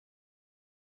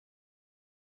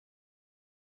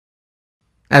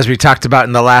As we talked about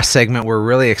in the last segment, we're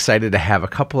really excited to have a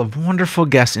couple of wonderful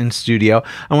guests in studio.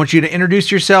 I want you to introduce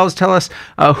yourselves, tell us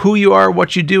who you are,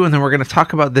 what you do, and then we're going to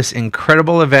talk about this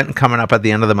incredible event coming up at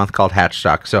the end of the month called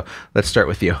Hatchstock. So let's start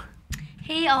with you.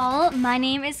 Hey all, my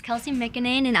name is Kelsi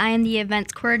Mikkonen, and I am the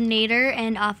events coordinator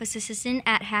and office assistant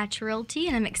at Hatch Realty,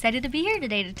 and I'm excited to be here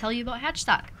today to tell you about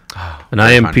Hatchstock. And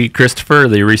I am Pete Christopher,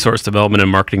 the resource development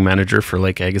and marketing manager for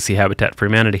Lake Agassiz Habitat for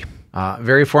Humanity.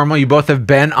 Very formal. You both have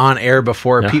been on air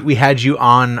before. Yeah. Pete, we had you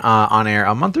on air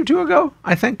a month or two ago,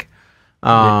 I think.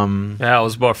 Yeah, it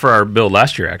was about for our build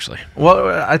last year, actually. Well,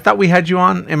 I thought we had you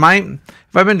on. Have I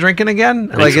been drinking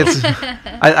again?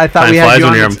 I thought Time we had you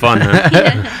on. When you're having fun,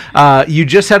 huh? You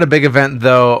just had a big event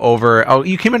though over. Oh,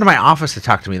 you came into my office to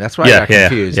talk to me. That's why I got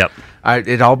confused. Yep.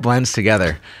 It all blends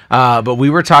together. But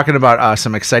we were talking about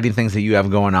some exciting things that you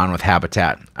have going on with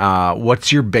Habitat.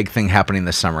 What's your big thing happening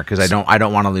this summer? Because I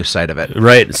don't want to lose sight of it.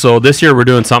 Right. So this year we're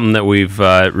doing something that we've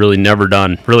really never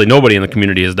done. Really, nobody in the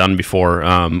community has done before.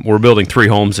 We're building 3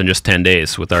 homes in just 10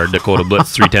 days with our Dakota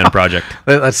Blitz 310 project.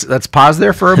 Let's pause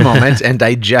there for a moment and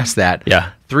digest that.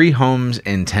 Yeah. 3 homes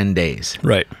in 10 days.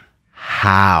 Right.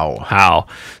 How?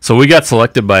 So we got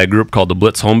selected by a group called the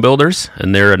Blitz Home Builders,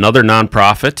 and they're another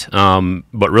nonprofit,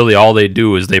 but really all they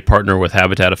do is they partner with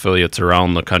Habitat affiliates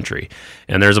around the country.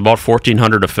 And there's about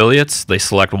 1,400 affiliates. They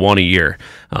select one a year.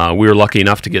 We were lucky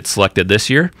enough to get selected this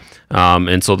year.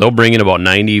 And so they'll bring in about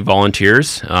 90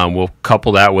 volunteers. We'll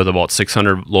couple that with about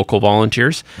 600 local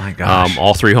volunteers. My gosh.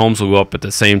 All 3 homes will go up at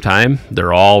the same time.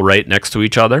 They're all right next to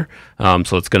each other.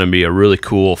 So it's going to be a really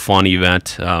cool, fun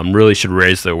event. Really should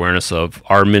raise the awareness of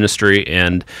our ministry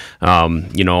and,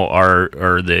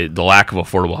 the lack of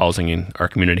affordable housing in our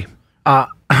community.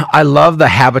 I love the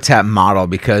Habitat model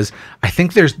because I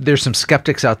think there's some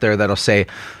skeptics out there that'll say,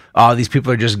 oh, these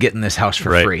people are just getting this house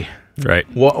for free. Right.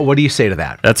 What do you say to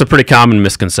that? That's a pretty common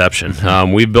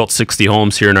misconception. We've built 60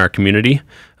 homes here in our community.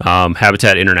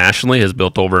 Habitat internationally has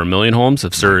built over 1 million homes,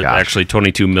 have served actually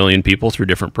 22 million people through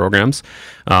different programs.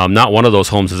 Not one of those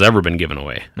homes has ever been given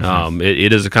away.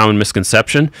 It is a common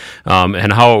misconception.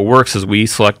 And how it works is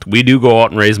we do go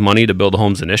out and raise money to build the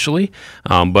homes initially,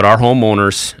 but our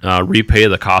homeowners repay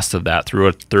the cost of that through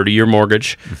a 30-year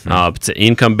mortgage. It's an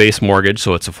income-based mortgage,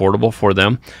 so it's affordable for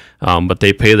them. But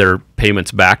they pay their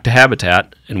payments back to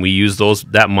Habitat, and we use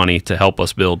that money to help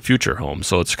us build future homes.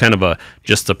 So it's kind of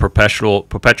just a perpetual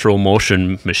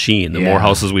motion machine. The more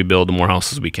houses we build, the more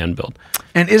houses we can build.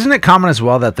 And isn't it common as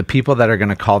well that the people that are going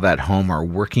to call that home are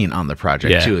working on the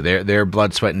project too? Their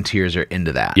blood, sweat, and tears are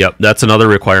into that. Yep, that's another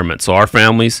requirement. So our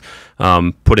families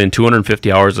put in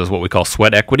 250 hours as what we call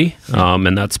sweat equity,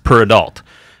 and that's per adult.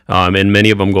 And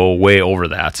many of them go way over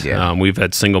that. Yeah. We've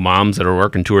had single moms that are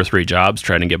working 2 or 3 jobs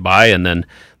trying to get by, and then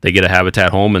they get a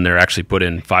Habitat home, and they're actually put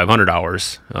in 500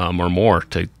 hours or more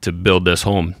to build this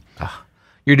home.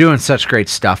 You're doing such great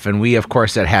stuff, and we, of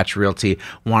course, at Hatch Realty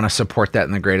want to support that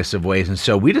in the greatest of ways. And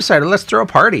so we decided, let's throw a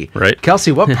party. Right.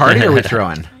 Kelsi, what party are we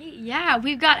throwing? Yeah,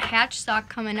 we've got Hatchstock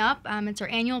coming up. It's our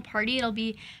annual party. It'll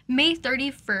be May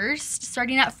 31st,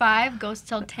 starting at 5, goes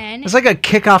till 10. It's like a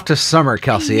kickoff to summer,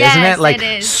 Kelsi, isn't it? Like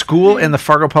it is. School in the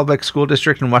Fargo Public School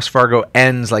District in West Fargo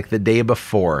ends like the day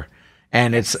before.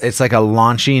 And it's like a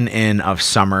launching in of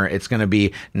summer. It's going to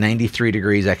be 93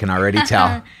 degrees, I can already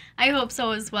tell. I hope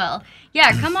so as well.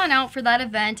 Yeah, come on out for that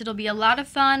event. It'll be a lot of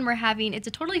fun. It's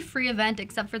a totally free event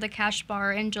except for the cash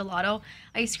bar and gelato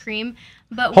ice cream.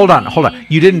 But Hold on.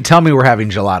 You didn't tell me we're having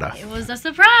gelato. It was a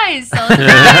surprise.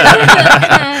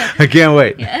 I can't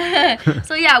wait.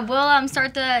 So yeah, we'll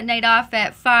start the night off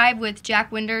at 5 with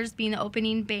Jack Winders being the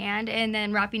opening band, and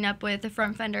then wrapping up with the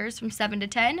front fenders from 7 to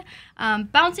 10.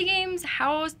 Bouncy games,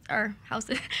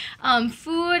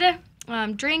 food.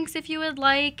 Drinks if you would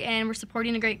like, and we're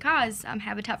supporting a great cause,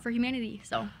 Habitat for Humanity.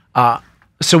 So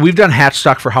we've done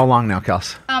Hatchstock for how long now,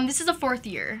 Kels? This is the 4th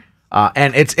year.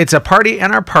 And it's a party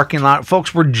in our parking lot.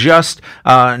 Folks, we're just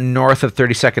north of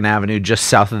 32nd Avenue, just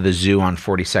south of the zoo on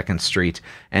 42nd Street,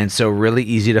 and so really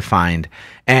easy to find.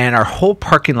 And our whole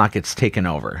parking lot gets taken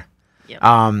over. Yep.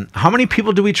 How many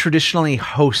people do we traditionally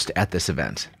host at this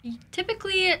event?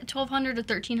 Typically 1,200 to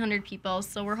 1,300 people,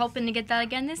 so we're hoping to get that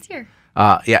again this year.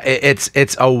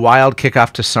 It's a wild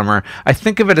kickoff to summer. I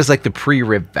think of it as like the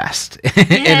pre-rib fest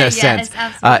in a sense,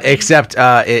 except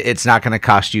it's not going to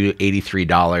cost you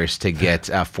 $83 to get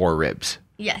 4 ribs.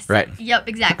 Yes. Right. Yep.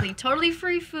 Exactly. Totally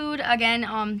free food. Again, the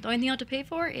only thing you have to pay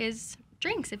for is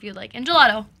drinks if you'd like, and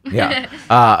gelato.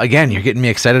 Yeah. Again, you're getting me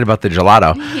excited about the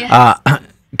gelato. Yes.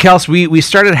 Kels, we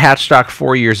started Hatchstock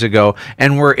 4 years ago,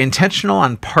 and we're intentional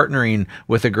on partnering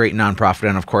with a great nonprofit,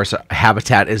 and of course,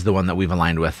 Habitat is the one that we've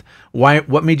aligned with.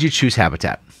 What made you choose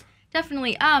Habitat?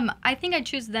 Definitely. I think I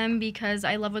choose them because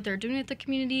I love what they're doing with the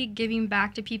community, giving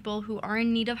back to people who are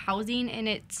in need of housing, and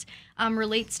it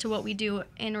relates to what we do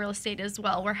in real estate as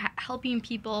well. We're helping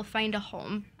people find a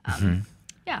home.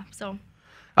 Yeah, so.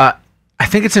 I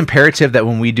think it's imperative that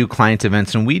when we do client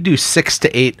events, and we do 6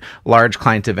 to 8 large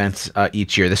client events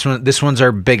each year. This one's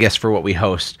our biggest for what we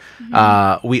host.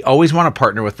 We always want to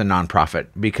partner with the nonprofit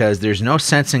because there's no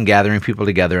sense in gathering people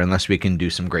together unless we can do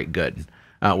some great good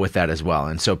with that as well.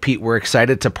 And so, Pete, we're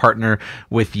excited to partner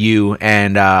with you,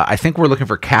 and I think we're looking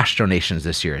for cash donations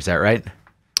this year. Is that right?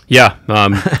 Yeah.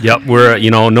 Yep. We're,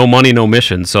 no money, no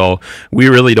mission. So we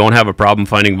really don't have a problem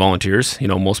finding volunteers.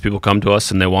 Most people come to us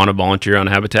and they want to volunteer on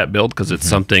Habitat Build because it's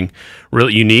something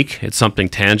really unique. It's something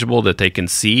tangible that they can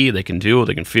see, they can do,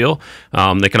 they can feel.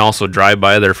 They can also drive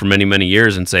by there for many, many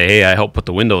years and say, hey, I helped put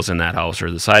the windows in that house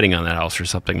or the siding on that house or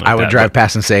something like that. I would drive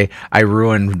past and say, I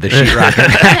ruined the sheetrock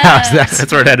in that house. That's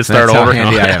where it had to start over. How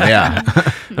handy I am, yeah.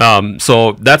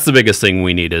 So that's the biggest thing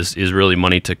we need is really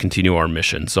money to continue our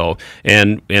mission. So,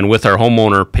 and with our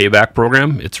homeowner payback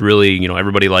program, it's really,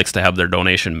 everybody likes to have their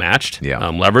donation matched,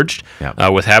 leveraged.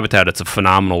 Yep. With Habitat, it's a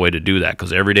phenomenal way to do that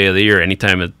because every day of the year,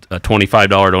 anytime a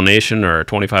 $25 donation or a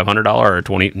 $2,500 or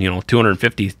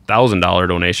 $250,000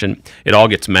 donation, it all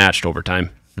gets matched over time.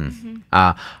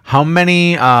 How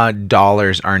many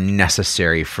dollars are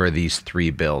necessary for these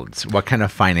 3 builds? What kind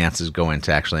of finances go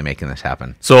into actually making this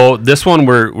happen? So this one,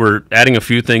 we're adding a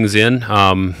few things in.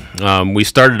 We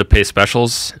started to pay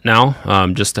specials now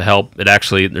just to help.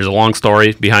 There's a long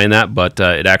story behind that, but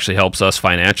it actually helps us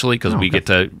financially because we get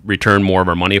to return more of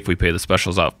our money if we pay the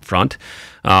specials up front.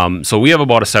 So we have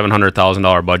about a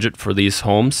 $700,000 budget for these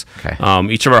homes. Okay.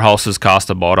 Each of our houses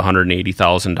cost about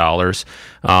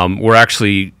 $180,000. We're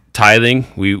actually tithing.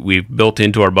 We've built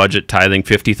into our budget tithing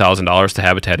 $50,000 to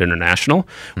Habitat International,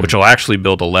 which will actually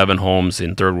build 11 homes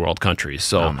in third world countries.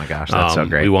 So, oh my gosh, that's so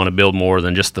great. We want to build more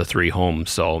than just the 3 homes.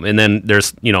 So, and then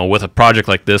there's, with a project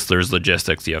like this, there's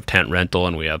logistics. You have tent rental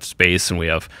and we have space and we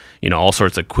have, all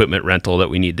sorts of equipment rental that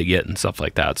we need to get and stuff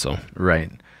like that. So,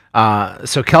 right.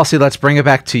 So Kelsi, let's bring it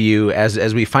back to you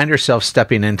as we find ourselves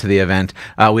stepping into the event.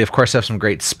 We of course have some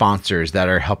great sponsors that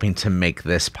are helping to make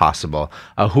this possible.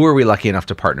 Who are we lucky enough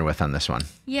to partner with on this one?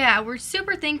 Yeah, we're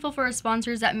super thankful for our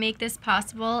sponsors that make this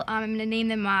possible. I'm going to name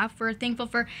them off. We're thankful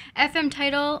for FM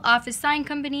Title, Office Sign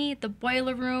Company, The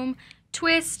Boiler Room,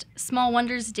 Twist, Small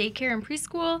Wonders Daycare and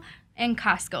Preschool, and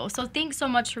Costco. So thanks so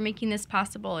much for making this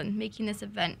possible and making this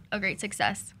event a great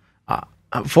success.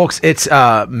 Folks, it's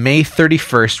May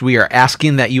 31st. We are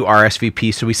asking that you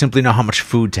RSVP so we simply know how much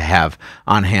food to have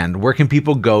on hand. Where can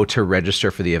people go to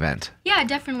register for the event? Yeah,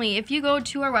 definitely. If you go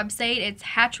to our website, it's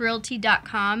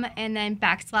hatchrealty.com and then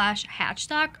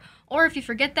 /hatchstock. Or if you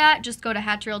forget that, just go to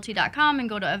hatchrealty.com and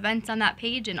go to events on that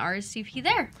page and RSVP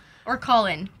there. Or call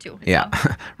in, too. Yeah,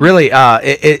 really,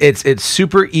 it's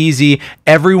super easy.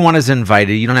 Everyone is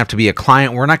invited. You don't have to be a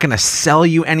client. We're not going to sell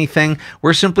you anything.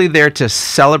 We're simply there to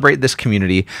celebrate this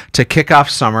community, to kick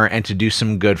off summer, and to do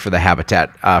some good for the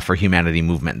Habitat for Humanity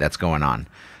movement that's going on.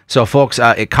 So, folks,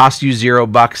 it costs you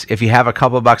 $0. If you have a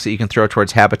couple of bucks that you can throw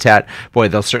towards Habitat, boy,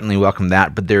 they'll certainly welcome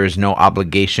that. But there is no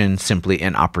obligation, simply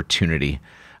an opportunity.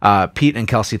 Pete and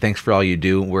Kelsi, thanks for all you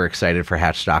do. We're excited for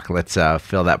Hatchstock. Let's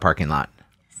fill that parking lot.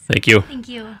 Thank you. Thank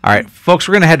you. All right, folks,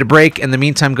 we're going to head to break. In the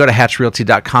meantime, go to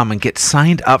hatchrealty.com and get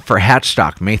signed up for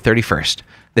Hatchstock May 31st.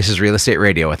 This is Real Estate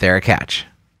Radio with Erik Hatch.